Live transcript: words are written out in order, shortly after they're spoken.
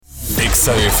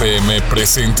Exa FM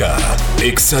presenta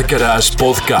Exagarage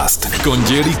Podcast con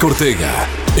Jerry Ortega.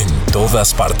 En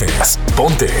todas partes.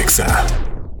 Ponte Exa.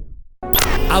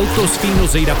 Autos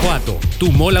Finos de Irapuato,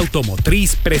 tu mall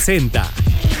automotriz presenta.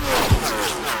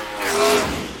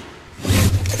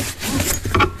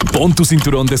 Pon tu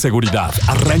cinturón de seguridad,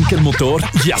 arranca el motor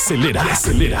y acelera.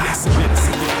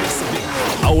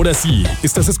 Ahora sí,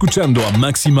 estás escuchando a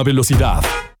máxima velocidad.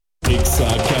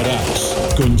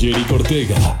 Exagarage con Jerry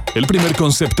Ortega, el primer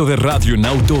concepto de radio en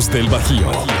autos del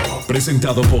Bajío.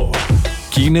 Presentado por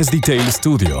Kines Detail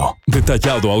Studio,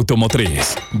 detallado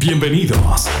automotriz.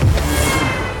 Bienvenidos.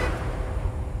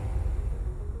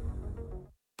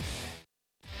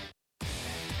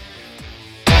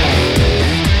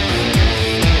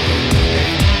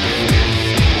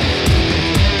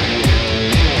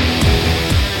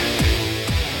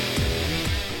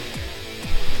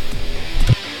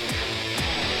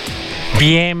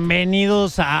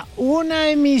 Bienvenidos a una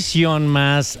emisión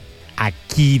más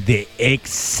aquí de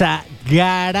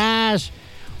Exagarage.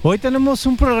 Hoy tenemos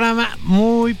un programa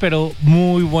muy, pero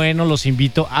muy bueno. Los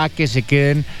invito a que se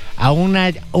queden a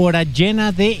una hora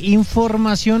llena de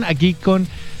información aquí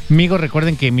conmigo.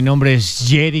 Recuerden que mi nombre es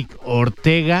Jerry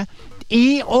Ortega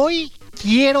y hoy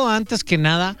quiero, antes que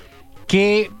nada,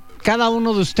 que cada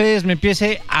uno de ustedes me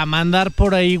empiece a mandar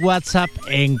por ahí WhatsApp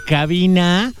en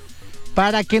cabina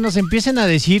para que nos empiecen a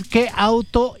decir qué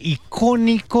auto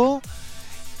icónico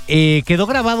quedó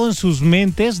grabado en sus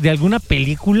mentes de alguna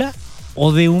película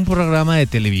o de un programa de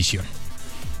televisión.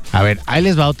 A ver, ahí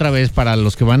les va otra vez para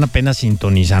los que van apenas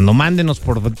sintonizando. Mándenos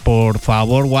por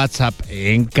favor WhatsApp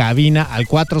en cabina al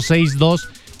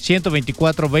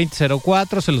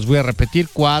 462-124-2004. Se los voy a repetir,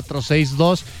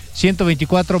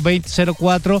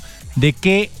 462-124-2004. ¿De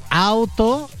qué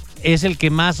auto es el que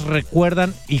más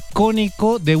recuerdan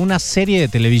icónico de una serie de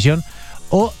televisión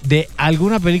o de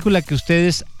alguna película que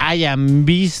ustedes hayan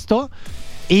visto?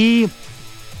 Y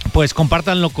pues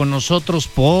compártanlo con nosotros,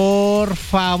 por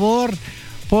favor,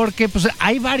 porque pues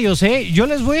hay varios, Yo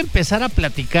les voy a empezar a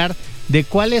platicar de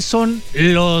cuáles son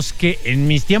los que en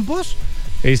mis tiempos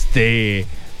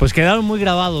pues quedaron muy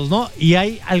grabados, ¿no? Y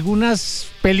hay algunas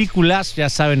películas,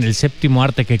 ya saben, el séptimo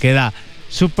arte, que queda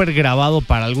súper grabado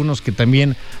para algunos, que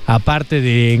también, aparte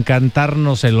de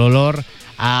encantarnos el olor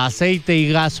a aceite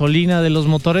y gasolina de los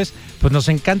motores, pues nos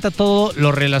encanta todo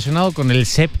lo relacionado con el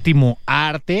séptimo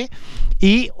arte.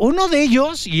 Y uno de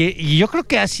ellos, y yo creo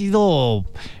que ha sido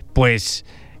pues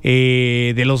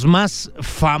de los más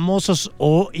famosos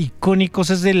o icónicos,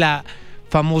 es de la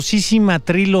famosísima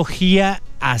trilogía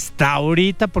hasta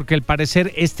ahorita, porque al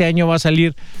parecer este año va a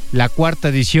salir la cuarta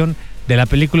edición de la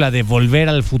película de Volver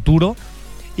al Futuro.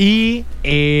 Y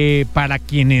para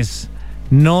quienes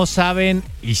no saben,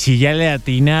 y si ya le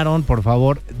atinaron, por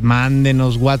favor,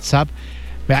 mándenos WhatsApp.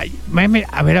 A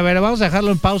ver, vamos a dejarlo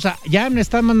en pausa. Ya me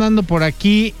están mandando por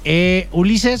aquí,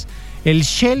 Ulises, el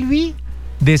Shelby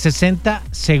de 60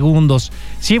 segundos.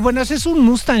 Sí, bueno, ese es un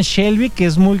Mustang Shelby que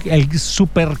es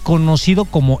súper conocido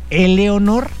como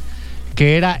Eleanor,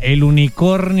 que era el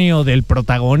unicornio del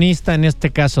protagonista, en este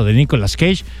caso de Nicolas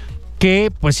Cage,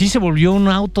 que pues sí se volvió un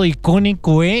auto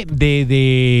icónico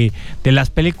de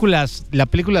las películas, la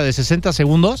película de 60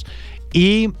 segundos.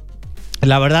 Y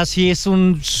la verdad sí es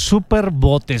un súper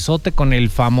botezote con el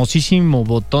famosísimo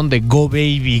botón de Go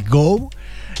Baby Go.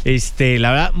 La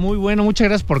verdad, muy bueno. Muchas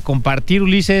gracias por compartir,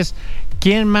 Ulises.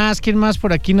 ¿Quién más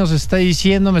por aquí nos está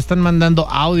diciendo? Me están mandando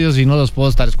audios y no los puedo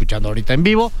estar escuchando ahorita en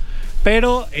vivo.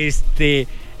 Pero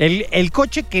el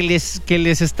coche que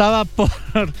les estaba por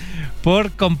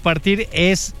compartir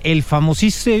es el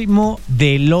famosísimo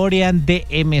DeLorean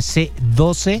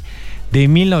DMC-12 de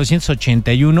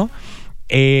 1981.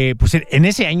 Pues en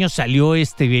ese año salió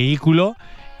este vehículo.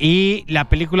 Y la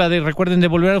película recuerden, de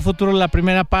Volver al Futuro, la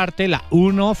primera parte, la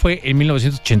 1, fue en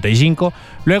 1985.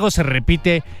 Luego se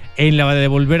repite en la de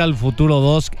Volver al Futuro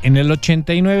 2 en el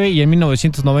 89, y en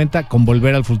 1990 con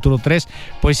Volver al Futuro 3,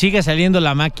 pues sigue saliendo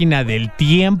la máquina del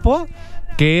tiempo,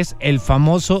 que es el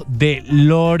famoso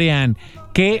DeLorean,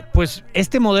 que pues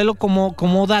este modelo,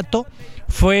 como dato,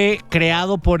 fue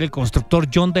creado por el constructor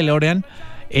John DeLorean,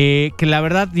 que la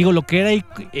verdad, digo, lo que era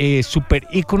súper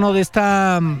ícono de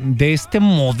este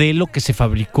modelo que se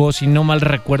fabricó, si no mal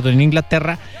recuerdo, en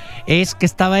Inglaterra, es que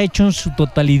estaba hecho en su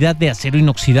totalidad de acero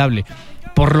inoxidable,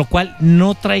 por lo cual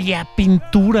no traía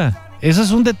pintura. Ese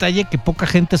es un detalle que poca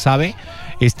gente sabe.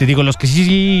 Los que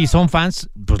sí son fans,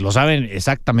 pues lo saben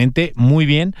exactamente muy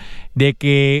bien, de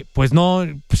que pues no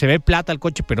se ve plata el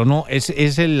coche, pero no, es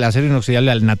el acero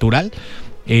inoxidable al natural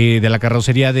de la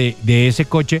carrocería de ese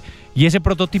coche. Y ese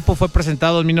prototipo fue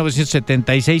presentado en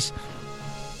 1976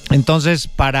 Entonces,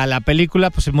 para la película,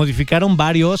 pues se modificaron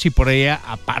varios y por ahí,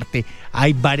 aparte,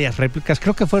 hay varias réplicas.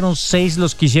 Creo que fueron 6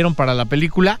 los que hicieron para la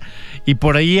película y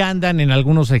por ahí andan en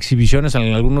algunas exhibiciones,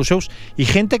 en algunos shows. Y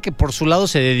gente que por su lado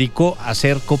se dedicó a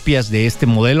hacer copias de este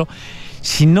modelo.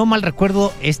 Si no mal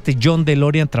recuerdo, John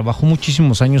DeLorean trabajó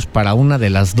muchísimos años para una de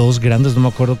las 2 grandes, no me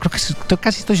acuerdo, creo que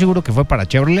casi estoy seguro que fue para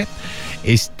Chevrolet.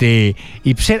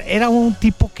 Y pues era un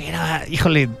tipo que era,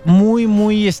 híjole, muy,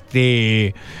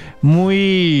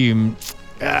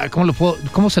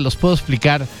 ¿cómo se los puedo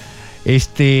explicar?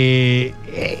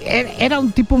 Era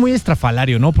un tipo muy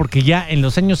estrafalario, ¿no? Porque ya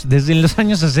desde los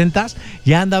años 60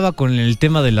 ya andaba con el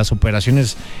tema de las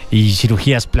operaciones y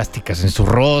cirugías plásticas en su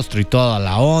rostro y toda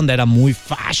la onda. Era muy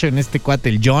fashion este cuate,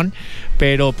 el John.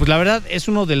 Pero pues la verdad es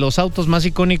uno de los autos más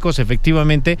icónicos,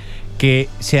 efectivamente, que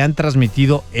se han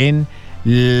transmitido en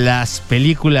las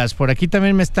películas. Por aquí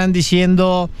también me están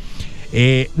diciendo,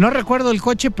 no recuerdo el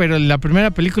coche, pero en la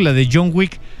primera película de John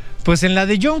Wick, pues en la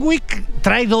de John Wick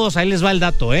trae 2, ahí les va el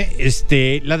dato,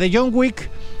 la de John Wick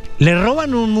le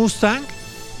roban un Mustang,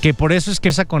 que por eso es que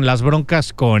empieza con las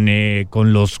broncas con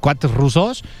los cuates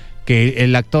rusos, que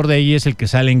el actor de ahí es el que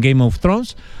sale en Game of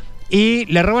Thrones, y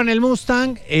le roban el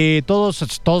Mustang, todo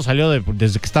salió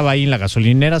desde que estaba ahí en la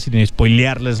gasolinera, sin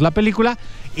spoilearles la película,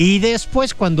 y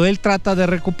después cuando él trata de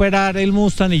recuperar el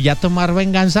Mustang y ya tomar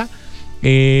venganza,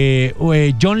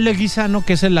 John Leguizamo,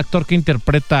 que es el actor que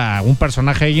interpreta un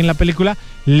personaje ahí en la película,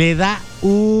 le da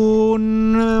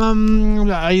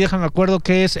ahí déjame acuerdo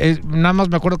que nada más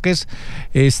me acuerdo que es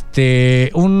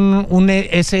un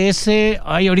SS,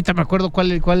 ahorita me acuerdo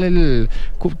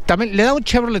también le da un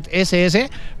Chevrolet SS,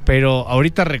 pero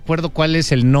ahorita recuerdo cuál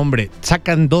es el nombre.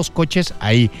 Sacan 2 coches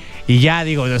ahí y ya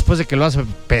digo, después de que lo hace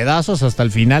pedazos hasta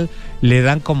el final, le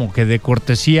dan como que de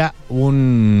cortesía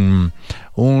un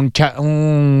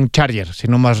Charger, si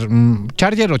no más,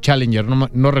 Charger o Challenger,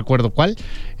 no recuerdo cuál,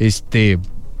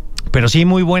 pero sí,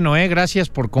 muy bueno, gracias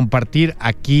por compartir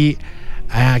aquí.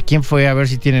 ¿Quién fue? A ver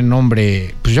si tiene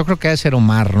nombre. Pues yo creo que debe ser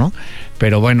Omar, ¿no?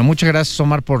 Pero bueno, muchas gracias,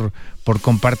 Omar, por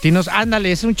compartirnos.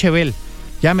 Ándale, es un Chevelle.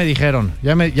 Ya me dijeron,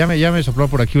 ya me sopló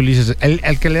por aquí Ulises.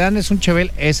 El que le dan es un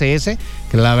Chevelle SS,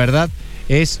 que la verdad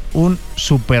es un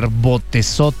super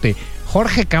botezote.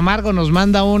 Jorge Camargo nos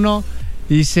manda uno.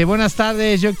 Dice, buenas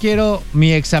tardes, yo quiero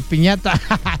mi exapiñata.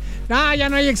 No, ya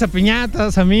no hay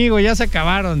exapiñatas, amigo, ya se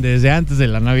acabaron desde antes de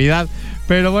la Navidad.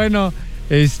 Pero bueno,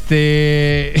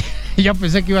 yo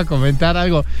pensé que iba a comentar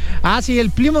algo. Sí,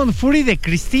 el Plymouth Fury de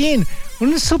Christine.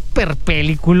 Un super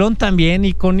peliculón también,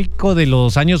 icónico de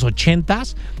los años 80.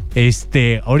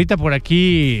 Ahorita por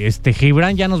aquí,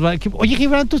 Gibran ya nos va. Oye,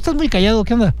 Gibran, tú estás muy callado,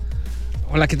 ¿qué onda?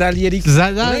 Hola, ¿qué tal, Eric?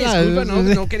 Disculpa,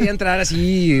 no quería entrar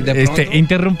así de pronto.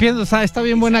 Interrumpiendo, está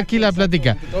bien buena aquí la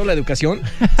plática. Toda la educación.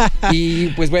 Y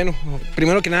pues bueno,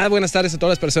 primero que nada, buenas tardes a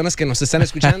todas las personas que nos están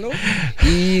escuchando.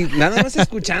 Y nada más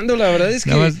escuchando, la verdad es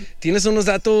que tienes unos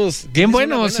datos bien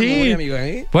buenos, sí. Memoria, amigo,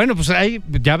 Bueno, pues ahí,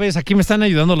 ya ves, aquí me están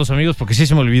ayudando los amigos porque sí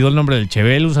se me olvidó el nombre del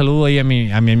Chevelle. Un saludo ahí a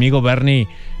mi amigo Bernie,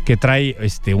 que trae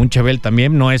un Chevelle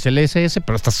también, no es el SS,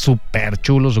 pero está súper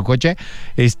chulo su coche.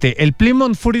 El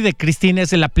Plymouth Fury de Christine es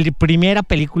de la primera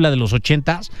película de los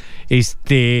 80s. Es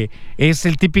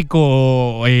el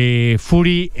típico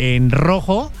Fury en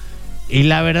rojo. Y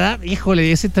la verdad,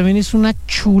 híjole, ese también es una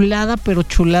chulada, pero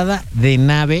chulada de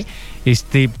nave.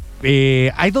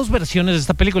 Hay 2 versiones de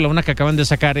esta película, una que acaban de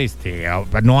sacar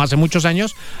no hace muchos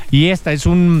años, y esta es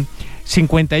un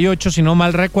 58, si no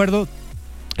mal recuerdo.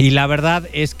 Y la verdad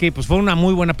es que pues fue una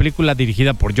muy buena película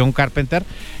dirigida por John Carpenter,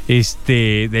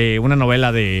 de una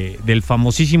novela del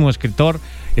famosísimo escritor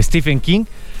Stephen King.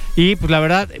 Y pues la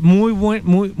verdad,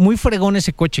 muy fregón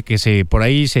ese coche que por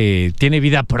ahí se tiene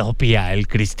vida propia, el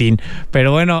Christine.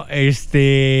 Pero bueno,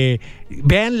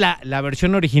 vean la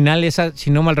versión original, esa,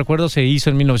 si no mal recuerdo, se hizo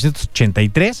en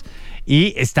 1983.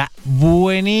 Y está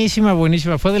buenísima.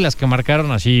 Fue de las que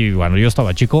marcaron así, bueno, yo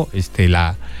estaba chico,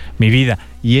 mi vida.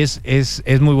 Y es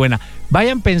muy buena.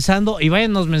 Vayan pensando y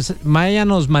váyanos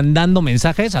mandando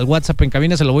mensajes al WhatsApp en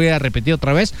cabina, se lo voy a repetir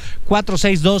otra vez,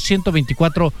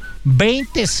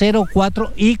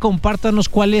 462-124-2004, y compártanos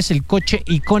cuál es el coche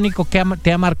icónico que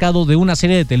te ha marcado de una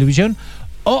serie de televisión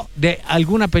o de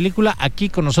alguna película aquí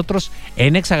con nosotros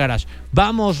en Exagarage.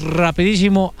 Vamos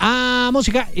rapidísimo a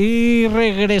música y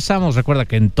regresamos. Recuerda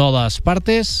que en todas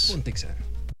partes...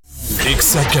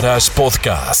 Exagarage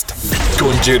Podcast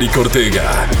con Jerry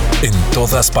Ortega. En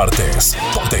todas partes.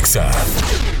 Pontexa.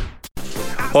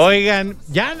 Oigan,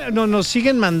 ya nos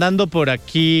siguen mandando por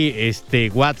aquí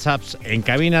WhatsApps en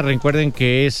cabina. Recuerden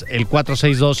que es el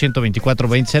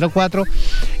 462-124-2004.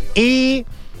 ¿Y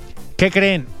qué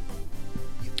creen?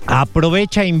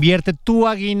 Aprovecha e invierte tu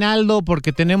aguinaldo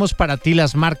porque tenemos para ti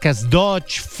las marcas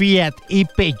Dodge, Fiat y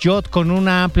Peugeot con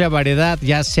una amplia variedad,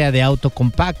 ya sea de auto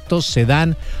compacto,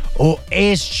 sedán o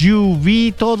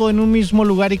SUV, todo en un mismo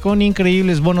lugar y con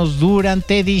increíbles bonos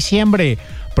durante diciembre.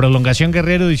 Prolongación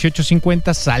Guerrero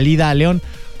 1850, salida a León,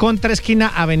 contraesquina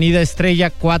Avenida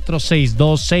Estrella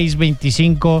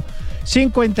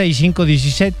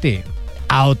 462-625-5517.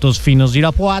 Autos Finos de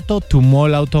Irapuato, tu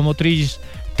mall automotriz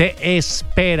te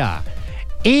espera.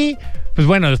 Y pues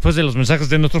bueno, después de los mensajes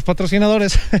de nuestros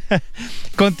patrocinadores,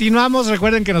 continuamos.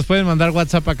 Recuerden que nos pueden mandar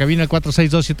WhatsApp a cabina al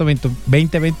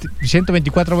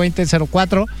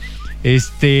 462-124-2004.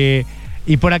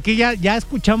 Y por aquí ya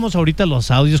escuchamos ahorita los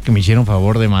audios que me hicieron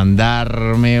favor de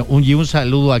mandarme. Un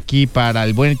saludo aquí para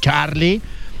el buen Charlie,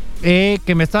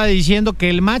 que me estaba diciendo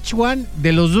que el Match One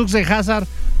de los Dukes de Hazzard,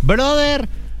 brother,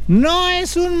 no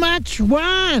es un Match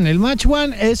One. El Match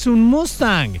One es un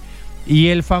Mustang. Y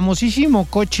el famosísimo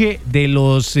coche de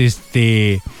los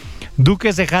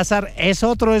Duques de Hazzard es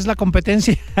la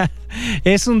competencia.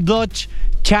 Es un Dodge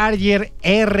Charger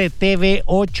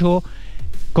RTV8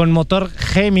 con motor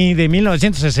Hemi de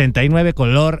 1969,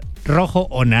 color rojo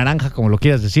o naranja, como lo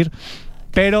quieras decir.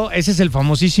 Pero ese es el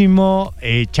famosísimo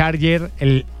Charger.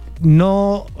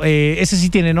 Ese sí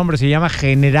tiene nombre, se llama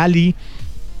Generali.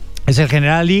 Es el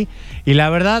Generali. Y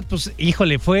la verdad, pues,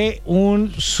 híjole, fue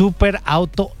un súper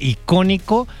auto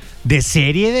icónico de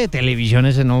serie de televisión.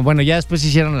 Ese no. Bueno, ya después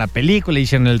hicieron la película,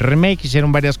 hicieron el remake,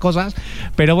 hicieron varias cosas.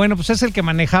 Pero bueno, pues es el que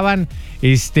manejaban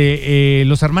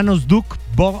los hermanos Duke,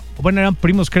 eran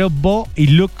primos, creo, Bo y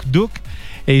Luke Duke.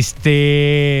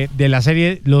 De la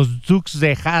serie Los Dukes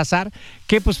de Hazzard,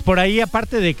 que pues por ahí,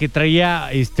 aparte de que traía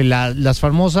las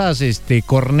famosas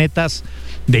cornetas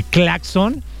de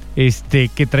claxon,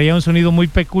 que traía un sonido muy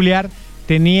peculiar,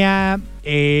 tenía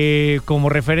como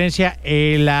referencia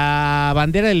la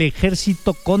bandera del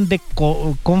ejército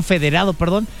confederado,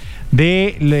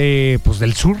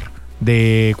 del sur,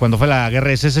 de cuando fue la guerra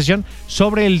de secesión,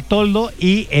 sobre el toldo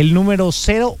y el número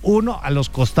 01 a los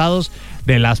costados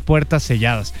de las puertas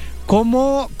selladas.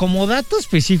 Como dato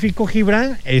específico,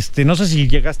 Gibran, no sé si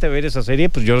llegaste a ver esa serie,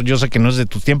 pues yo sé que no es de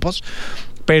tus tiempos,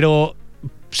 pero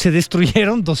se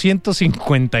destruyeron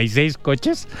 256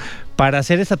 coches para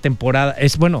hacer esa temporada.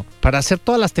 Para hacer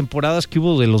todas las temporadas que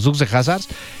hubo de los Dukes de Hazzard.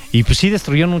 Y pues sí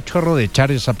destruyeron un chorro de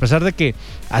Chargers, a pesar de que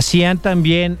hacían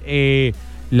también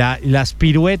las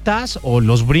piruetas o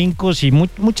los brincos, y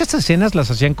muchas escenas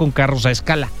las hacían con carros a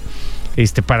escala,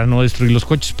 para no destruir los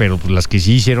coches, pero pues las que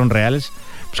sí hicieron reales,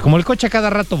 pues como el coche a cada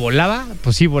rato volaba,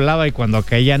 pues sí volaba, y cuando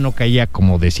caía no caía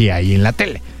como decía ahí en la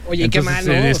tele. Oye, entonces,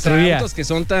 qué mal, ¿no? O sea, autos que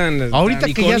son tan ahorita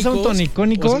tan que ya son tan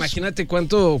icónicos. Pues imagínate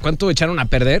cuánto echaron a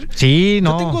perder. Sí,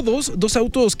 no. Yo tengo dos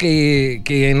autos que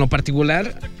en lo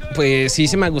particular, pues sí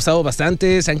se me han gustado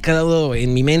bastante, se han quedado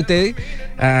en mi mente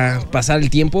a pasar el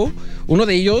tiempo. Uno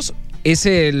de ellos es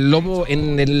el lobo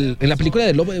en la película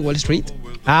del Lobo de Wall Street.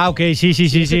 Ah, ok, sí.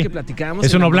 Que platicábamos.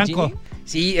 Es uno blanco.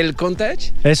 Sí, el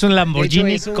Countach. Es un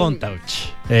Lamborghini Countach.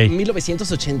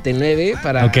 1989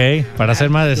 para ser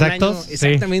más exactos.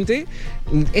 Exactamente.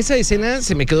 Sí. Esa escena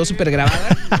se me quedó súper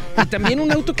grabada. Y también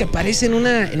un auto que aparece en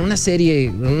una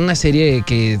serie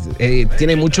que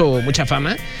tiene mucha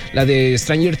fama, la de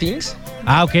Stranger Things.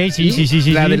 Ah, ok, sí.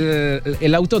 La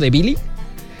del auto de Billy.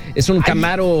 Es un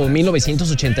Camaro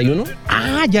 1981.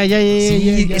 Ah, ya.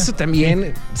 Sí, eso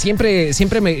también. Siempre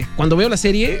cuando veo la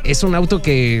serie, es un auto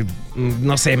que,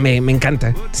 no sé, me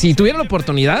encanta. Si tuviera la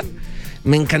oportunidad,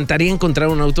 me encantaría encontrar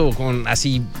un auto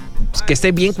así, que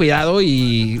esté bien cuidado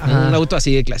y un auto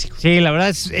así de clásico. Sí, la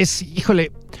verdad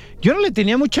híjole, yo no le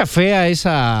tenía mucha fe a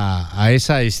esa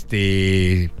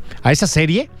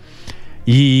serie.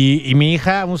 Y mi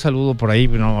hija, un saludo por ahí,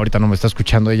 ahorita no me está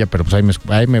escuchando ella, pero pues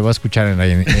ahí me va a escuchar en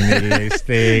el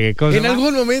en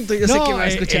algún momento yo sé que va a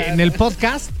escuchar. En el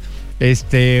podcast.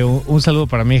 Un saludo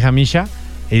para mi hija Misha.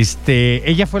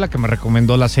 Ella fue la que me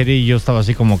recomendó la serie y yo estaba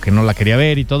así como que no la quería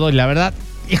ver y todo, y la verdad,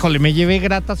 híjole, me llevé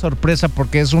grata sorpresa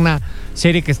porque es una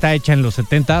serie que está hecha en los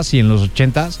 70s y en los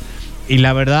 80s, y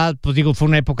la verdad, pues digo, fue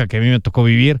una época que a mí me tocó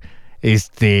vivir.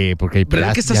 Porque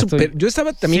 ¿verdad que está súper? Yo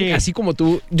estaba también así como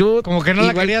tú. Yo como que no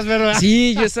la querías ver, ¿verdad?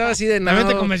 Sí, yo estaba así de no. ¿También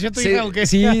te convenció tu hija o qué?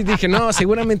 Sí, dije, no,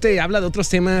 seguramente habla de otros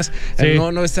temas. Sí.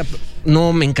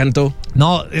 No, me encantó.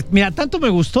 No, mira, tanto me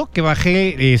gustó que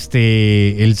bajé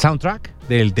el soundtrack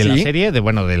de la serie,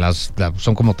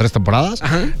 son como 3 temporadas.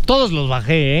 Ajá. Todos los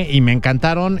bajé, y me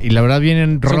encantaron, y la verdad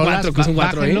vienen rolas. Son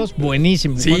 4,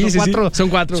 buenísimos. Sí, son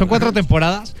 4. Son 4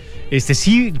 temporadas.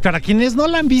 Sí, para quienes no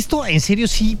la han visto, en serio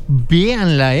sí,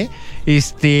 véanla,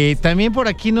 También por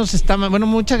aquí nos está... Bueno,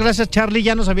 muchas gracias, Charlie.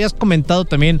 Ya nos habías comentado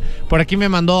también. Por aquí me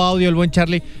mandó audio el buen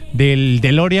Charlie del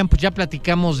DeLorean. Pues ya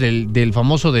platicamos del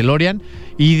famoso DeLorean.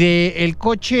 Y del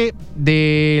coche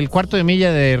del cuarto de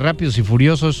milla de Rápidos y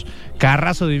Furiosos,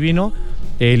 carrazo divino.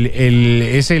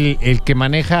 Es el que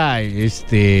maneja...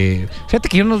 Fíjate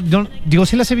que yo no digo,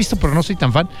 sí las he visto, pero no soy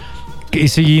tan fan. Que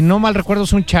si no mal recuerdo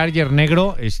es un Charger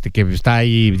negro, que está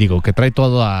ahí, digo, que trae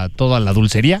toda la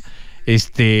dulcería.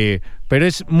 Pero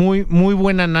es muy, muy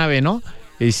buena nave, ¿no?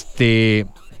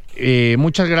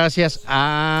 Muchas gracias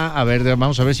a ver,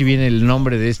 vamos a ver si viene el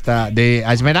nombre de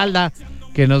a Esmeralda,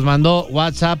 que nos mandó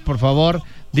WhatsApp, por favor,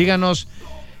 díganos.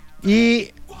 Y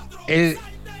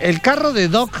el carro de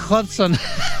Doc Hudson,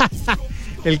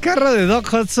 el carro de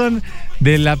Doc Hudson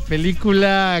de la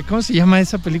película, ¿cómo se llama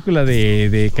esa película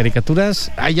de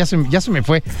caricaturas? Ay, ya se me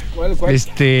fue. ¿Cuál?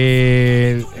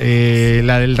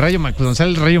 La del Rayo McQueen, donde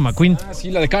sale el Rayo McQueen. Ah, sí,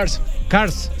 la de Cars.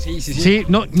 Sí. Sí,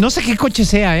 no sé qué coche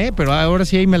sea, pero ahora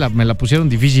sí ahí me la pusieron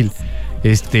difícil.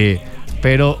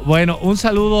 Pero bueno, un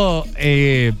saludo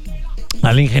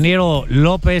al ingeniero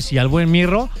López y al buen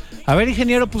Mirro. A ver,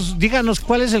 ingeniero, pues díganos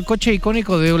cuál es el coche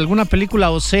icónico de alguna película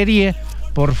o serie.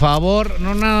 Por favor,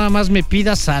 no nada más me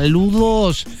pida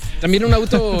saludos. También un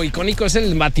auto icónico es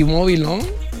el Batimóvil, ¿no?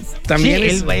 También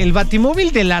sí, el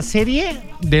Batimóvil de la serie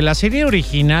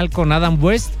original con Adam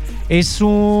West es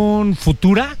un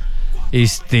Futura.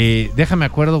 Déjame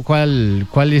acuerdo cuál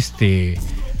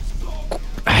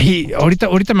Ay,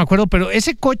 ahorita me acuerdo, pero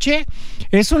ese coche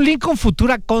es un Lincoln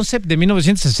Futura Concept de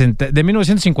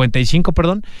 1955,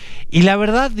 perdón. Y la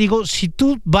verdad, digo, si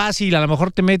tú vas y a lo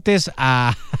mejor te metes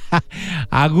a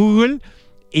Google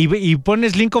y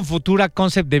pones Lincoln Futura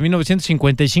Concept de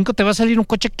 1955, te va a salir un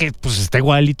coche que pues está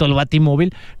igualito al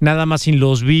Batimóvil, nada más sin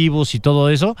los vivos y todo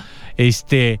eso.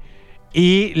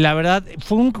 Y la verdad,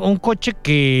 fue un coche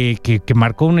que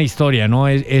marcó una historia, ¿no?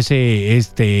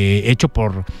 Hecho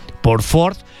por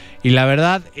Ford. Y la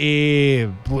verdad,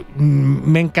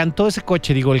 me encantó ese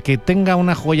coche. Digo, el que tenga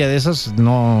una joya de esas,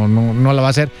 no la va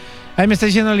a hacer. Ahí me está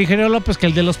diciendo el ingeniero López que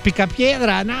el de los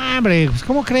Picapiedra. No, hombre, pues,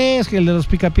 ¿cómo crees que el de los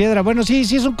Picapiedra? Bueno, sí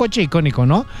es un coche icónico,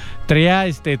 ¿no? Traía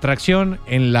tracción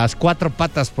en las 4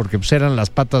 patas, porque pues eran las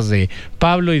patas de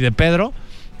Pablo y de Pedro.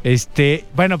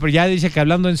 Bueno, pero ya dice que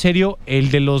hablando en serio, el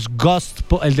de los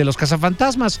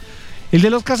cazafantasmas. El de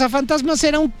los cazafantasmas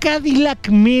era un Cadillac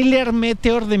Miller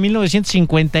Meteor de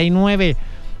 1959.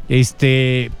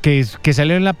 Que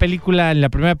salió en la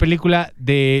primera película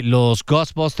de los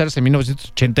Ghostbusters en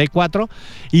 1984.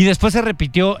 Y después se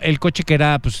repitió el coche que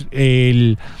era pues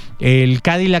el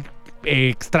Cadillac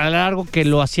extra largo, que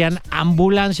lo hacían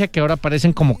ambulancia, que ahora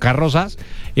parecen como carrozas.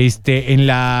 En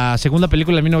la segunda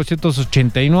película de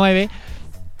 1989,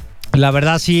 la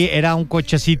verdad sí era un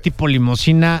coche así tipo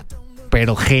limusina,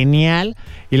 pero genial.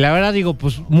 Y la verdad digo,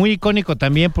 pues muy icónico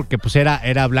también, porque pues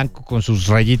era blanco con sus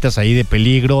rayitas ahí de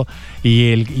peligro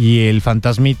y el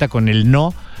fantasmita con el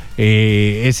no.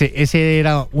 Ese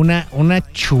era una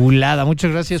chulada. Muchas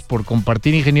gracias por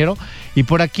compartir, ingeniero. Y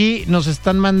por aquí nos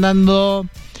están mandando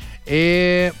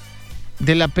de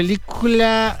la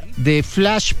película de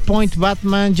Flashpoint.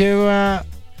 Batman lleva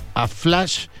a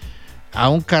Flash a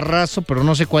un carrazo, pero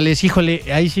no sé cuál es. Híjole,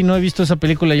 ahí sí no he visto esa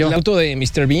película yo. El auto de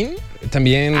Mr. Bean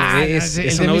también es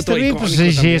un auto icónico. Pues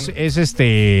sí,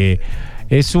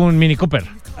 es un Mini Cooper.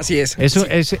 Así es. Es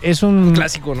un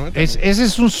clásico, ¿no? Ese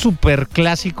es un súper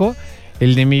clásico.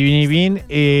 El de Mini Bean,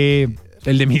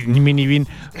 Mini Bean,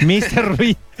 Mr.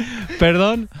 Bean,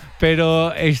 perdón,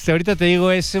 pero ahorita te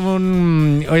digo, es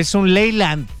un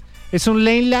Leyland. Es un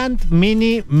Leyland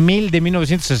Mini 1000 de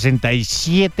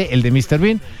 1967, el de Mr.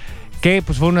 Bean, que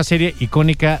pues fue una serie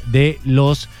icónica de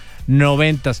los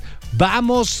 90s.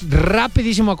 Vamos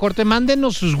rapidísimo a corte.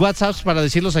 Mándenos sus WhatsApps para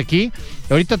decirlos aquí.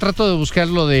 Ahorita trato de buscar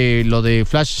lo de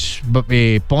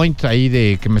Flashpoint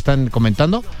ahí que me están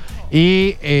comentando.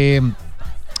 Y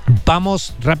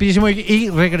vamos rapidísimo y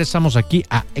regresamos aquí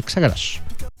a Exagarage.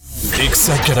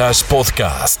 Exagarage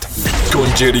Podcast con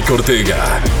Jerry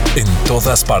Ortega. En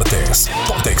todas partes.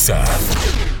 Pontexa.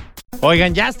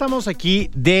 Oigan, ya estamos aquí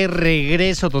de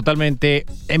regreso totalmente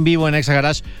en vivo en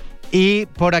Exagarage. Y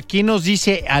por aquí nos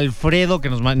dice Alfredo, que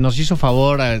nos hizo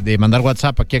favor de mandar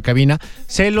WhatsApp aquí a cabina.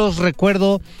 Se los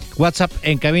recuerdo, WhatsApp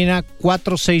en cabina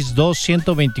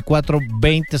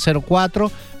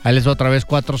 462-124-2004. Ahí les doy otra vez,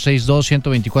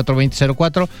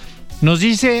 462-124-2004. Nos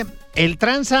dice el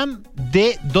Trans-Am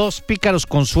de Dos Pícaros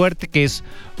con Suerte, que es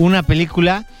una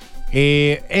película.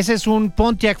 Ese es un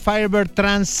Pontiac Firebird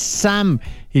Trans-Am.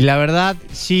 Y la verdad,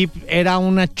 sí, era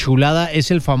una chulada. Es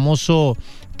el famoso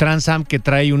Trans-Am que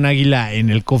trae un águila en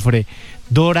el cofre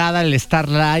dorada, el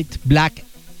Starlight Black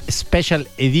Special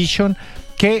Edition,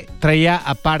 que traía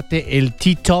aparte el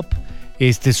T-Top,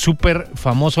 súper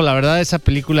famoso. La verdad, esa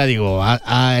película,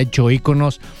 ha hecho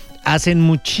íconos. Hacen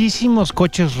muchísimos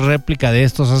coches réplica de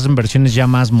estos, hacen versiones ya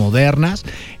más modernas.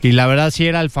 Y la verdad, sí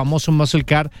era el famoso Muscle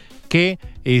Car que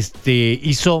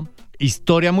hizo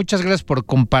historia. Muchas gracias por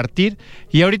compartir.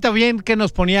 Y ahorita bien que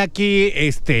nos ponía aquí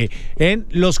en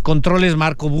los controles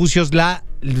Marco Bucios la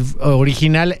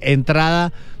original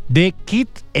entrada de Kit,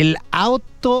 el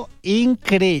auto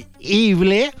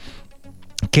increíble.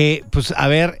 Que, pues, a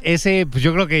ver, ese, pues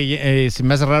yo creo que se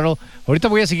me hace raro. Ahorita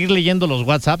voy a seguir leyendo los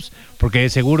WhatsApps, porque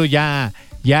seguro ya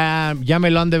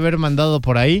me lo han de haber mandado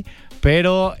por ahí.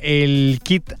 Pero el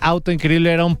Kit auto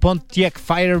increíble era un Pontiac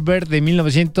Firebird de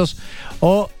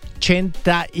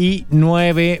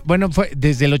 1989. Bueno, fue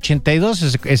desde el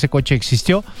 82 ese coche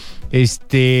existió.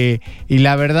 Y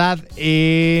la verdad,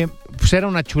 pues era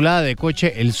una chulada de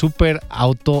coche, el super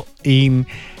auto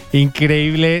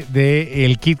increíble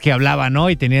del Kit que hablaba, ¿no?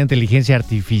 Y tenía inteligencia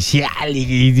artificial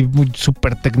y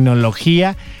super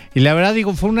tecnología. Y la verdad,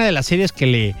 fue una de las series que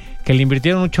le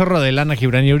invirtieron un chorro de lana a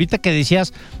Gibran. Y ahorita que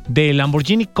decías de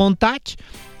Lamborghini Countach,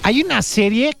 hay una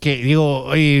serie que, yo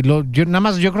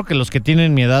creo que los que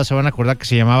tienen mi edad se van a acordar, que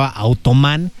se llamaba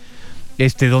Automan,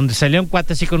 donde salía un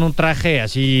cuate así con un traje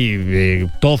así,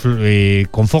 todo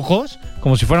con focos,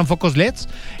 como si fueran focos LEDs,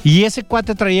 y ese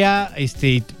cuate traía,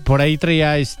 por ahí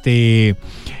traía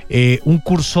un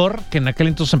cursor, que en aquel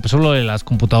entonces empezó lo de las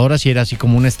computadoras y era así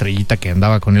como una estrellita que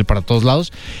andaba con él para todos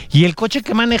lados, y el coche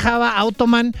que manejaba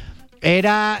Automan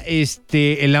era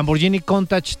el Lamborghini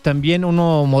Countach, también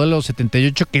uno modelo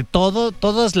 78, que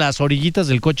todas las orillitas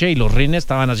del coche y los rines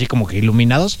estaban así como que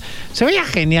iluminados. Se veía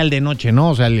genial de noche,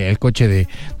 ¿no? O sea, el coche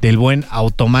del buen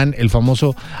Automan, el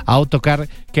famoso autocar,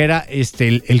 que era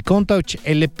el Countach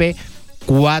LP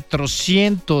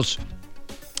 400.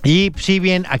 Y si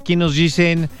bien aquí nos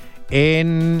dicen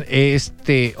en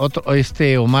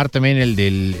Omar también, el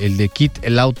de Kit,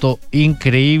 el auto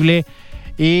increíble.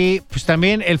 Y pues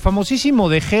también el famosísimo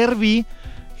de Herbie,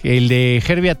 el de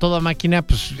Herbie a toda máquina,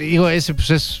 pues ese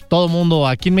pues es todo mundo,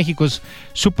 aquí en México es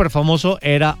súper famoso,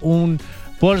 era un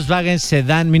Volkswagen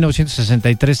Sedán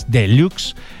 1963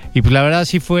 Deluxe. Y pues la verdad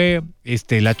sí fue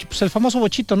pues el famoso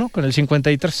bochito, ¿no? Con el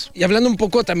 53. Y hablando un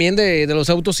poco también de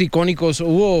los autos icónicos,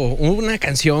 hubo una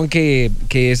canción que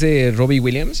es de Robbie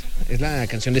Williams, es la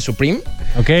canción de Supreme.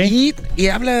 Ok. Y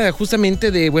habla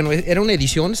justamente de, era una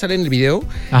edición, sale en el video,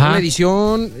 una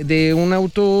edición de un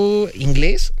auto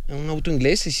inglés,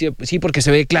 sí, porque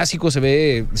se ve clásico, se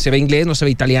ve inglés, no se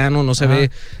ve italiano, no se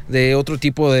ve de otro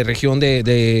tipo de región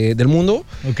del mundo.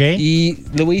 Ok. Y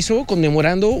lo hizo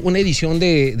conmemorando una edición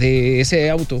de ese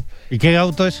auto. ¿Y qué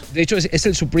auto es? De hecho, es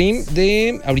el Supreme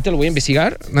ahorita lo voy a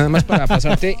investigar, nada más para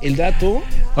pasarte el dato.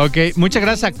 Ok, muchas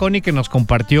gracias a Connie que nos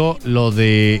compartió lo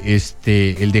de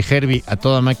el de Herbie a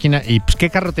toda máquina. Y pues qué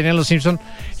carro tenían los Simpson.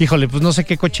 Híjole, pues no sé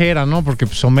qué coche era, ¿no? Porque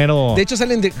pues Homero. De hecho,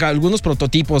 salen de algunos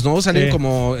prototipos, ¿no? Salen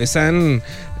como están.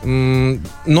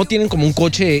 No tienen como un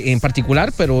coche en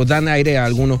particular, pero dan aire a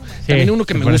alguno. También uno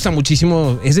que me gusta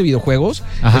muchísimo es de videojuegos,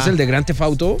 es el de Grand Theft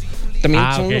Auto. También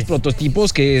son unos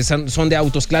prototipos que son de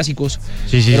autos clásicos.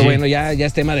 Sí, pero bueno, ya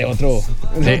es tema de otro.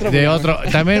 De otro.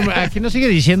 También aquí nos sigue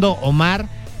diciendo Omar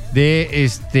de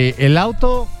el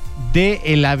auto de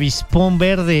el avispón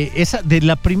verde, esa de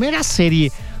la primera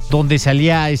serie donde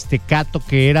salía Cato,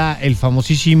 que era el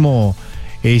famosísimo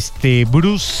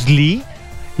Bruce Lee.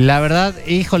 La verdad,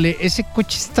 híjole, ese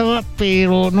coche estaba,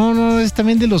 pero no, es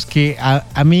también de los que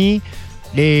a mí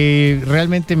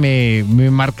realmente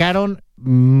me marcaron.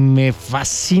 Me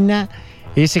fascina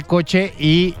ese coche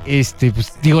y pues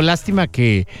lástima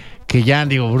que ya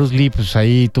Bruce Lee pues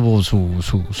ahí tuvo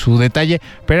su detalle,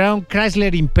 pero era un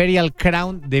Chrysler Imperial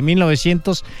Crown de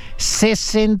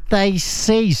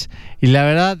 1966 y la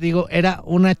verdad era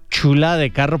una chulada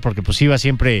de carro porque pues iba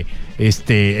siempre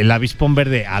el avispón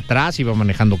verde atrás, iba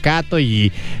manejando Cato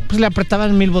y pues le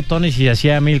apretaban 1000 botones y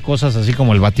hacía 1000 cosas así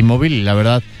como el Batimóvil y la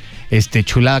verdad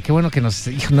chulada, qué bueno que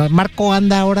Marco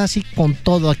anda ahora sí con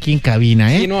todo aquí en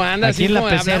cabina, ¿eh? Sí, no anda, aquí en la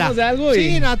pecera. De algo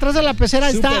sí, no, atrás de la pecera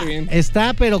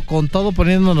está, pero con todo,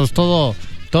 poniéndonos todo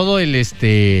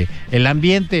el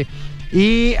ambiente.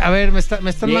 Y a ver, me están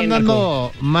bien,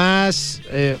 mandando Marco. Más.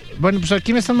 Pues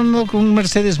aquí me están mandando con un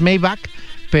Mercedes Maybach,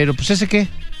 pero pues ¿ese qué?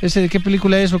 ¿Ese de qué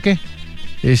película es o qué?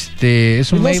 Es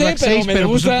un Maybach 6, pero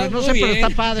pues, no sé, pero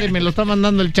está padre, me lo está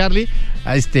mandando el Charlie.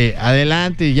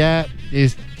 Adelante, ya,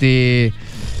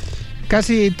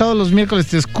 casi todos los miércoles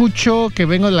te escucho, que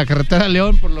vengo de la carretera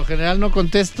León, por lo general no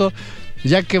contesto,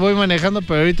 ya que voy manejando,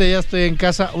 pero ahorita ya estoy en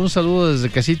casa. Un saludo desde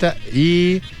casita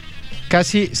y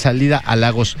casi salida a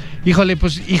Lagos. Híjole,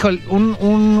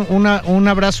 un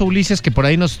abrazo, Ulises, que por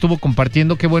ahí nos estuvo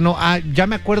compartiendo. Qué bueno. Ya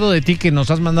me acuerdo de ti, que nos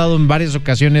has mandado en varias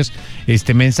ocasiones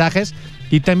mensajes.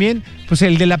 Y también, pues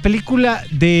el de la película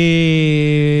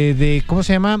de ¿cómo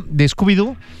se llama? De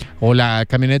Scooby-Doo, o la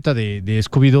camioneta de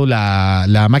Scooby-Doo,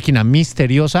 la máquina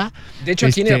misteriosa. De hecho,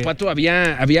 aquí en Irapuato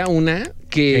había una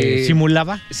que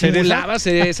simulaba ser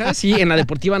esa, sí, en la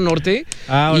Deportiva Norte.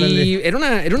 Y era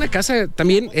una casa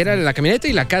también, era la camioneta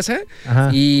y la casa. Ajá.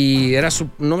 Y era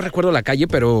no me recuerdo la calle,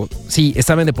 pero sí,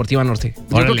 estaba en Deportiva Norte. Órale.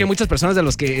 Yo creo que muchas personas de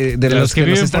los que nos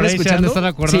están escuchando están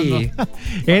acordando. Sí.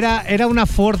 Era una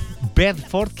Ford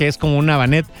Bedford, que es como una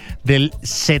Vanet del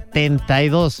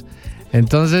 72.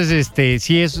 Entonces,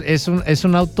 sí, es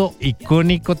un auto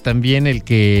icónico también el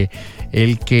que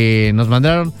nos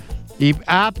mandaron. Y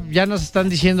ya nos están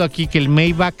diciendo aquí que el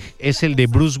Maybach es el de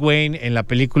Bruce Wayne en la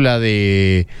película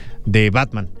de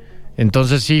Batman.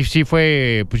 Entonces sí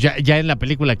fue, pues ya en la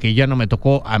película, que ya no me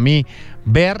tocó a mí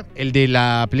ver, el de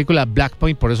la película Black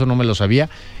Point, por eso no me lo sabía.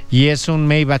 Y es un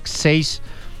Maybach 6.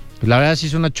 La verdad sí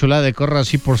es una chulada de correr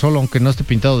así por solo, aunque no esté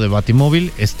pintado de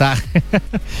Batimóvil. Está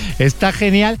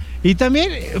genial. Y también,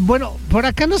 bueno, por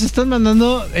acá nos están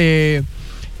mandando que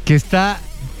está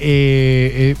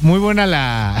muy buena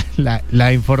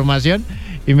la información.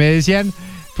 Y me decían,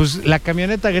 pues, la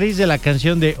camioneta gris de la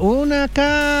canción de Una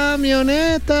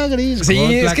camioneta gris. Sí,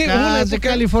 es que de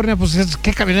California, pues,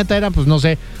 ¿qué camioneta era? Pues no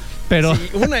sé. Pero sí,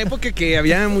 hubo una época que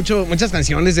había muchas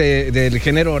canciones del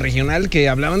género regional que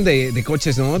hablaban de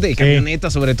coches, ¿no? De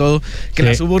camionetas, sobre todo, que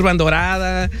la Suburban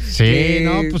dorada. Sí,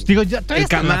 no, pues digo, ya todavía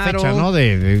está la fecha, ¿no?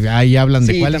 Ahí hablan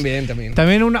de cuáles.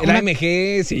 También una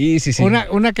AMG, sí.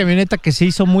 Una camioneta que se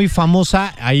hizo muy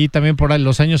famosa ahí también por ahí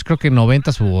los años, creo que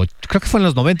 90s, creo que fue en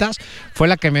los 90s, fue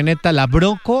la camioneta, la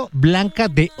Bronco blanca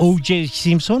de O.J.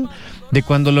 Simpson, de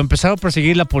cuando lo empezaron a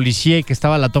perseguir la policía y que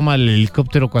estaba la toma del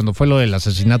helicóptero cuando fue lo del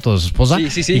asesinato de su esposa.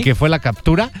 Sí. Y que fue la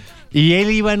captura. Y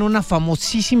él iba en una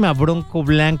famosísima Bronco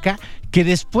blanca que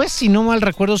después, si no mal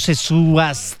recuerdo, se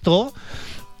subastó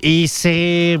y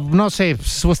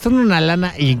subastó en una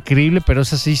lana increíble, pero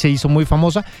esa sí se hizo muy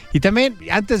famosa. Y también,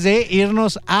 antes de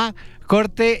irnos a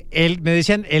corte, me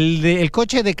decían el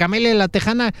coche de Camelia la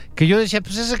Tejana, que yo decía,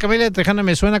 pues esa Camelia la Tejana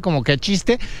me suena como que a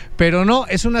chiste, pero no,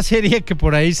 es una serie que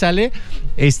por ahí sale,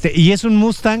 y es un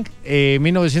Mustang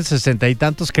 1960 y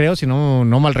tantos, creo, si no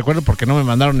mal recuerdo, porque no me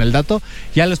mandaron el dato.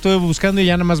 Ya lo estuve buscando y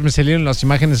ya nada más me salieron las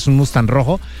imágenes, es un Mustang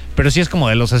rojo, pero sí es como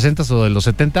de los 60s o de los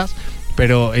 70s,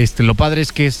 pero lo padre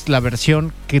es que es la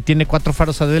versión que tiene 4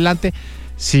 faros adelante.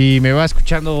 Si me va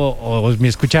escuchando o me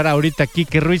escuchara ahorita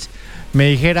Quique Ruiz, me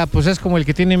dijera, pues es como el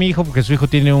que tiene mi hijo, porque su hijo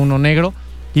tiene uno negro,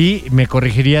 y me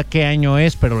corregiría qué año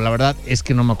es, pero la verdad es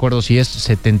que no me acuerdo si es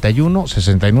 71,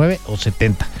 69 o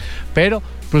 70. Pero,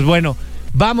 pues bueno,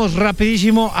 vamos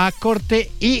rapidísimo a corte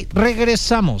y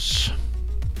regresamos.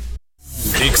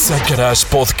 Exagarage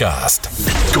Podcast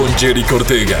con Jerry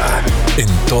Ortega. En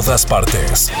todas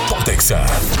partes. Pontexa.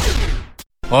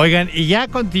 Oigan, y ya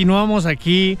continuamos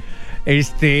aquí.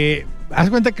 Haz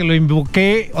cuenta que lo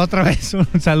invoqué otra vez. Un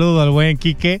saludo al buen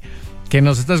Quique, que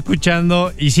nos está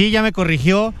escuchando. Y sí, ya me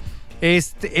corrigió.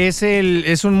 Es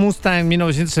un Mustang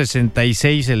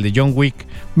 1966, el de John Wick.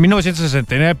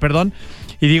 1969, perdón.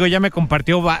 Y digo, ya me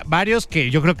compartió varios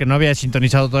que yo creo que no había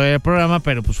sintonizado todavía el programa,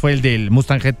 pero pues fue el del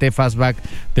Mustang GT Fastback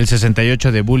del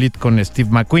 68 de Bullitt con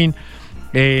Steve McQueen.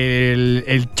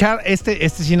 Este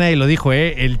sí nadie lo dijo,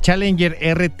 el Challenger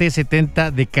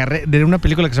RT70 de una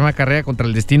película que se llama Carrera contra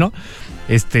el Destino.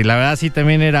 La verdad sí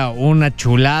también era una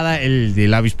chulada. El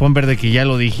del Avispón Verde, que ya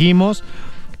lo dijimos.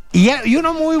 Y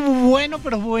uno muy bueno,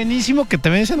 pero buenísimo, que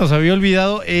también se nos había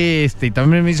olvidado, y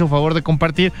también me hizo favor de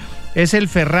compartir, es el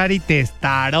Ferrari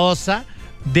Testarossa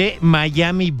de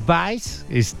Miami Vice.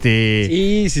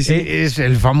 Sí. Es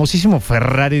el famosísimo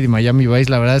Ferrari de Miami Vice.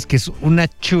 La verdad es que es una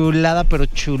chulada, pero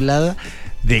chulada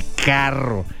de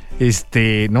carro.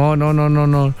 No. Una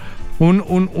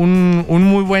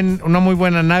muy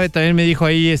buena nave. También me dijo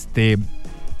ahí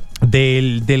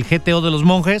del GTO de los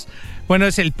monjes. Bueno,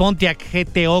 es el Pontiac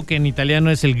GTO, que en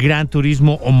italiano es el Gran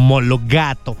Turismo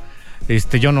Omologato.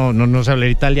 Yo no sé hablar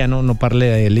italiano, no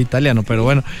parle el italiano, pero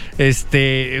bueno,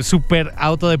 super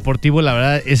auto deportivo, la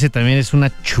verdad, ese también es una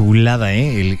chulada,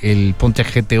 el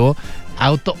Pontiac GTO,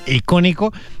 auto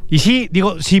icónico. Y sí,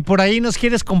 digo, si por ahí nos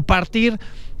quieres compartir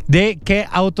de qué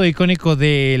auto icónico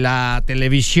de la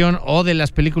televisión o de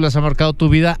las películas ha marcado tu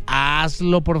vida,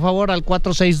 hazlo por favor al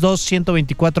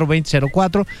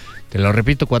 462-124-2004. Te lo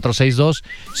repito,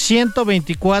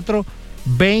 462-124-2004.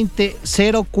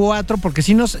 2004, porque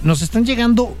si nos están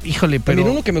llegando, híjole, pero...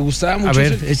 También uno que me gustaba mucho, a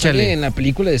ver, es el que échale. sale en la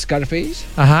película de Scarface,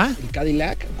 Ajá, el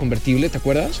Cadillac convertible, ¿te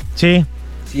acuerdas? sí,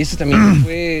 Sí, ese también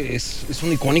es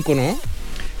un icónico, ¿no?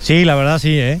 sí, la verdad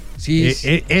sí, Sí.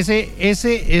 ese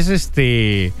es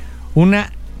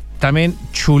una también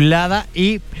chulada.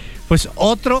 Y pues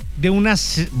otro de una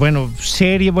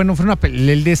serie, fue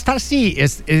el de Starsky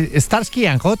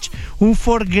and Hutch, un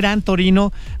Ford Gran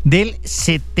Torino del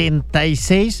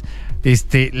 76.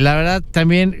 La verdad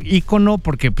también ícono,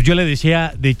 porque pues, yo le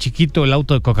decía de chiquito el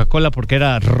auto de Coca-Cola porque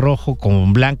era rojo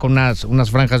con blanco, unas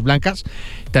franjas blancas.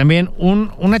 También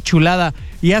una chulada.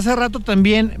 Y hace rato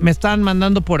también me estaban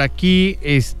mandando por aquí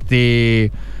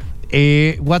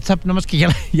WhatsApp, nomás que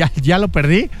ya lo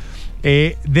perdí.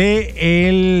 El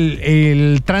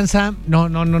Transam,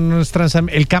 no es Transam,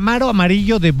 el Camaro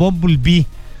amarillo de Bumblebee.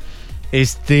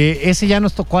 Ese ya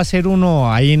nos tocó hacer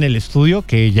uno ahí en el estudio,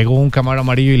 que llegó un Camaro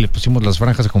amarillo y le pusimos las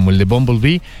franjas como el de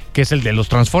Bumblebee, que es el de los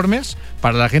Transformers,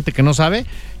 para la gente que no sabe.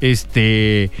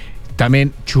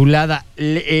 También chulada.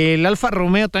 El Alfa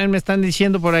Romeo también me están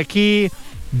diciendo por aquí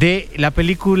de la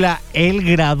película El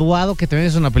Graduado, que también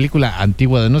es una película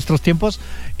antigua de nuestros tiempos.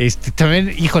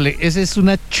 También, híjole, esa es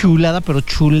una chulada, pero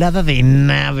chulada de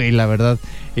nave, la verdad.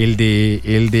 El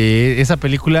de esa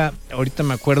película, ahorita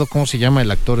me acuerdo cómo se llama,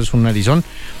 el actor es un narizón.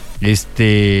 El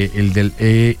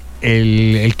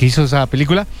que hizo esa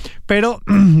película. Pero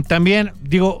también,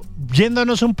 digo,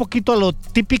 yéndonos un poquito a lo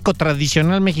típico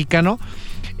tradicional mexicano,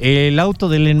 el auto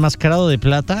del enmascarado de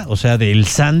plata, o sea, del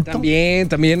Santo. También,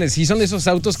 sí, son esos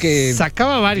autos que...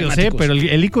 Sacaba varios, temáticos. pero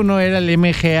el ícono era el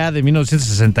MGA de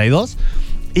 1962.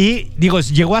 Y, digo,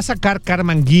 llegó a sacar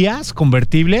Karmann Guías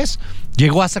convertibles,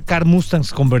 llegó a sacar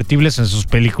Mustangs convertibles en sus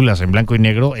películas en blanco y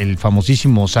negro, el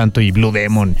famosísimo Santo y Blue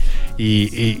Demon.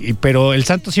 Pero el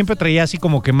Santo siempre traía así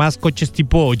como que más coches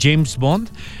tipo James Bond,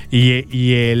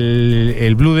 y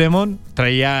el Blue Demon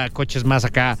traía coches más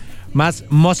acá, más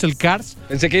muscle cars.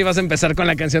 Pensé que ibas a empezar con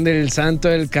la canción del Santo,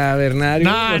 el Cavernario.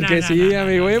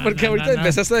 Amigo, porque ahorita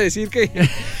empezaste a decir que...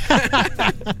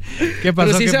 ¿Qué pasó?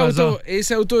 Pero sí, ¿Qué pasó?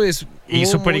 ese auto es Y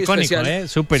súper icónico, especial.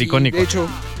 súper icónico. De hecho...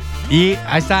 Y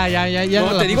ahí está, ya.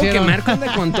 No, te digo pusieron. que Marco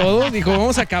anda con todo. Dijo,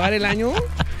 vamos a acabar el año.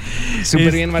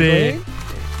 Súper bien, Marco,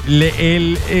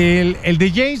 El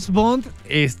de James Bond,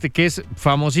 que es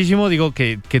famosísimo, digo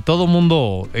que todo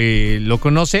mundo lo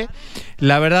conoce.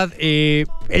 La verdad,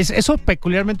 eso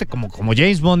peculiarmente como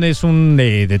James Bond es un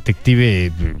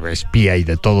detective, espía y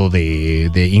de todo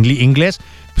de inglés.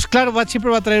 Pues claro,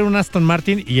 siempre va a traer un Aston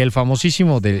Martin, y el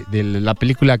famosísimo de la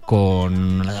película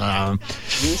con... no,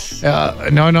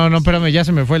 espérame, ya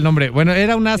se me fue el nombre. Bueno,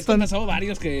 era un Aston... Han pasado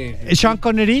varios que... Sean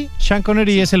Connery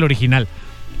es el original.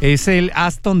 Es el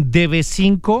Aston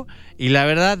DB5, y la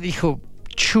verdad, dijo,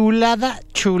 chulada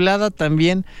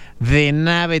también de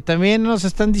nave. También nos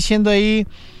están diciendo ahí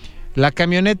la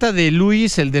camioneta de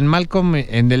Luis, el de Malcolm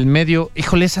en el medio.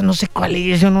 Híjole, esa no sé cuál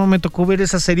es, yo no me tocó ver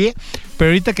esa serie, pero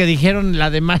ahorita que dijeron la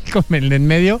de Malcolm en el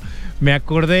medio, me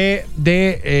acordé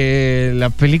de la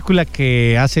película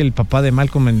que hace el papá de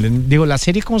Malcolm digo, la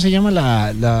serie, ¿cómo se llama?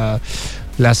 La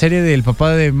serie del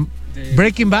papá de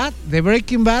Breaking Bad,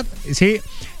 sí,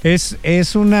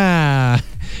 es una...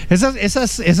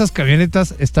 Esas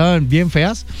camionetas estaban bien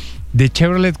feas de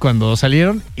Chevrolet cuando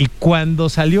salieron, y cuando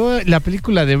salió la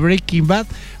película de Breaking Bad,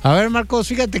 a ver, Marcos,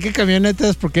 fíjate qué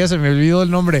camionetas, porque ya se me olvidó el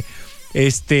nombre.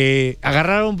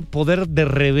 Agarraron poder de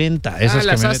reventa esas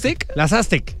 ¿las camionetas. Aztec? Las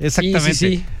Aztec, exactamente.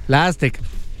 Sí. La Aztec.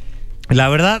 La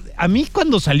verdad, a mí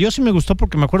cuando salió sí me gustó,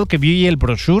 porque me acuerdo que vi el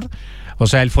brochure, o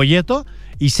sea, el folleto,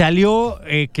 y salió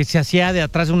que se hacía de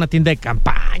atrás de una tienda de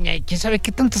campaña, y quién sabe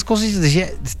qué tantas cosas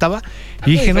estaba.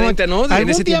 Y dije, ¿no?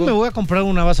 Algún día me voy a comprar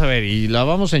una, vas a ver, y la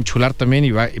vamos a enchular también,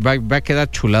 y va a quedar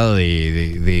chulado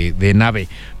de nave.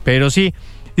 Pero sí,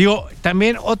 digo,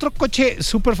 también otro coche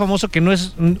súper famoso que no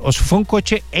es, o sea, fue un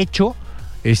coche hecho,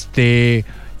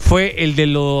 fue el de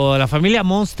la familia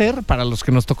Monster, para los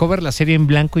que nos tocó ver la serie en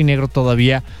blanco y negro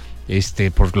todavía.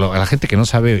 A la gente que no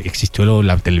sabe, existió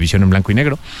la televisión en blanco y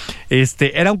negro.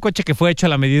 Era un coche que fue hecho a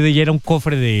la medida, y era un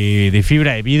cofre de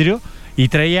fibra de vidrio, y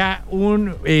traía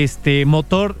un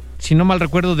motor, si no mal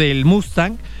recuerdo, del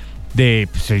Mustang,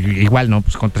 pues, igual, ¿no?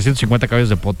 Pues con 350 caballos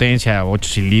de potencia, 8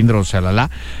 cilindros,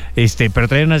 pero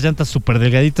traía unas llantas súper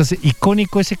delgaditas.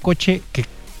 Icónico ese coche, que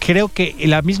creo que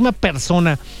la misma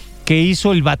persona que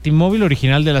hizo el Batimóvil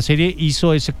original de la serie,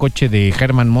 hizo ese coche de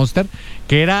Herman Monster,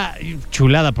 que era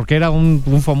chulada, porque era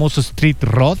un famoso street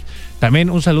rod. También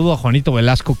un saludo a Juanito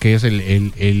Velasco, que es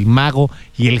el mago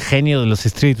y el genio de los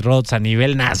street rods a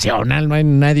nivel nacional. No hay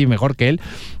nadie mejor que él.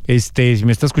 Si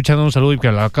me está escuchando, un saludo, que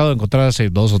lo acabo de encontrar hace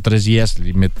 2 o 3 días.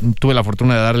 Tuve la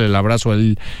fortuna de darle el abrazo a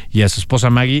él y a su esposa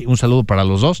Maggie. Un saludo para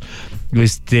los dos.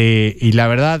 Y la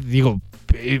verdad, digo,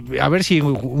 a ver si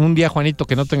un día Juanito,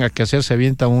 que no tenga que hacer, se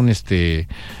avienta uno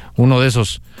de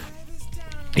esos.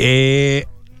 El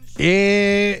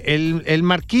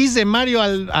marquís de Mario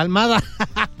Almada.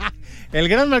 El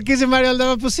gran marqués de Mario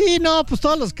Almada, pues sí, no, pues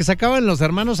todos los que sacaban los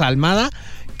hermanos Almada,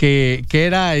 que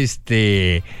era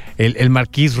el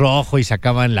marquís rojo, y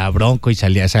sacaban la Bronco y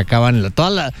sacaban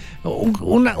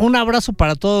un abrazo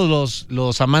para todos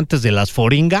los amantes de las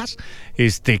foringas,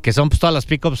 que son pues todas las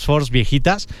pickups Ford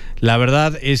viejitas. La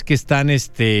verdad es que están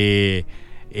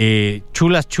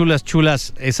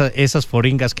chulas esas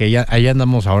foringas que allá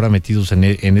andamos ahora metidos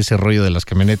en ese rollo de las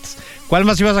camionetas. ¿Cuál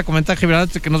más ibas a comentar, Gibran,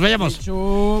 antes de que nos vayamos? De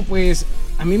hecho, pues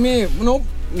a mí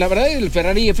la verdad, el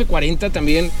Ferrari F40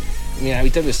 también. Mira,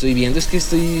 ahorita lo estoy viendo, es que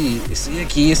estoy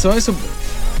aquí, todo eso.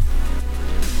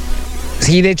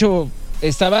 Sí, de hecho,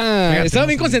 estaba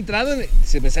bien concentrado.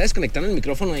 Se me está desconectando el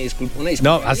micrófono, una disculpa.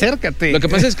 No, acércate. Lo que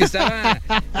pasa es que estaba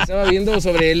viendo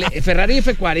sobre el Ferrari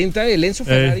F40, el Enzo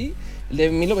Ferrari, de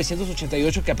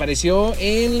 1988, que apareció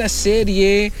en la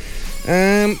serie.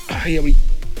 Ya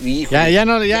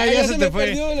se te fue.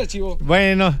 Perdió el archivo.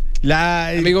 Bueno,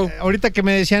 amigo, ahorita que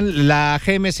me decían la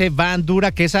GMC Van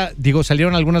Dura, que esa,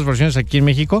 salieron algunas versiones aquí en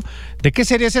México. ¿De qué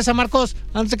serie es esa, Marcos?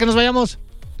 Antes de que nos vayamos.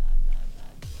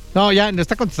 No, ya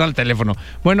está contestando el teléfono.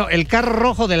 Bueno, el carro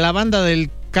rojo de la banda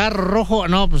del carro rojo.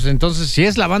 No, pues entonces, si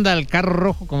es la banda del carro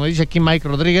rojo, como dice aquí Mike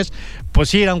Rodríguez, pues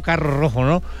sí era un carro rojo,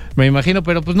 ¿no? Me imagino,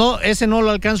 pero pues no, ese no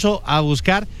lo alcanzo a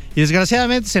buscar. Y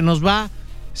desgraciadamente se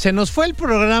nos fue el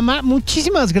programa.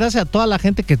 Muchísimas gracias a toda la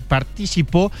gente que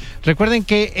participó. Recuerden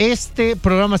que este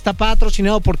programa está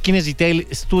patrocinado por Kines Detail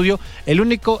Studio, el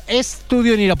único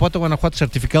estudio en Irapuato, Guanajuato,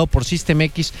 certificado por System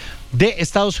X de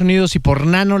Estados Unidos y por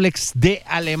Nanolex de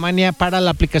Alemania para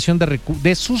la aplicación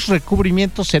de sus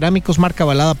recubrimientos cerámicos, marca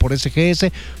avalada por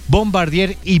SGS,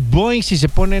 Bombardier y Boeing. Si se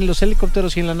ponen los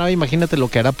helicópteros y en la nave, imagínate lo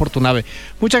que hará por tu nave.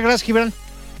 Muchas gracias, Gibran.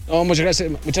 No, muchas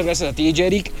gracias a ti,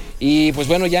 Jerick. Y pues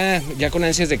bueno, ya con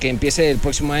ansias de que empiece el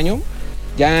próximo año,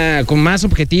 ya con más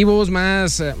objetivos,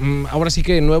 ahora sí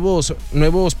que nuevos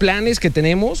planes que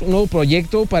tenemos, un nuevo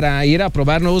proyecto para ir a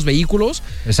probar nuevos vehículos.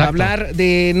 Exacto. Hablar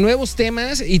de nuevos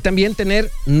temas y también tener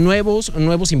nuevos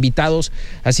invitados.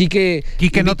 Así que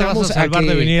Quique, no te vas a salvar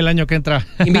de venir el año que entra.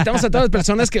 Invitamos a todas las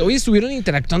personas que hoy estuvieron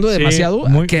interactuando demasiado,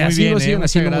 que así lo siguen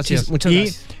haciendo. Muchas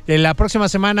gracias. Y la próxima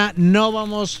semana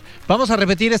vamos a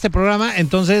repetir este programa,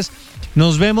 entonces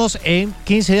nos vemos en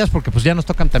 15 días, porque pues ya nos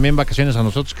tocan también vacaciones a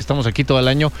nosotros, que estamos aquí todo el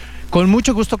año, con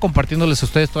mucho gusto compartiéndoles a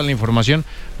ustedes toda la información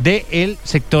del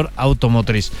sector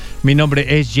automotriz. Mi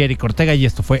nombre es Jerry Ortega y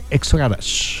esto fue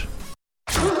Exagarage.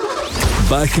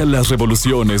 Baja las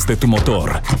revoluciones de tu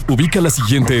motor. Ubica la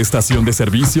siguiente estación de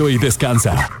servicio y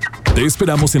descansa. Te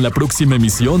esperamos en la próxima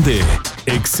emisión de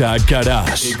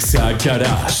Exagarage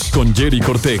con Jerry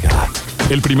Ortega.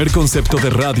 El primer concepto de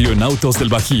radio en autos del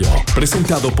Bajío.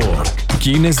 Presentado por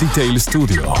Kines Detail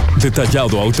Studio.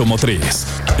 Detallado automotriz.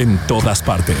 En todas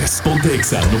partes. Ponte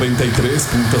Exa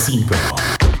 93.5.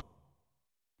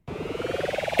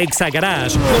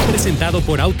 Exagarage fue presentado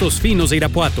por Autos Finos de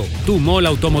Irapuato, tu mall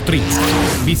automotriz.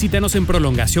 Visítanos en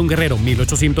Prolongación Guerrero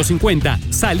 1850,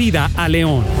 salida a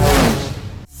León.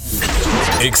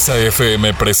 Exa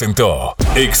FM presentó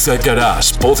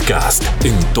Exagarage Podcast.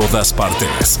 En todas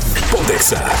partes. Ponte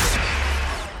Exa.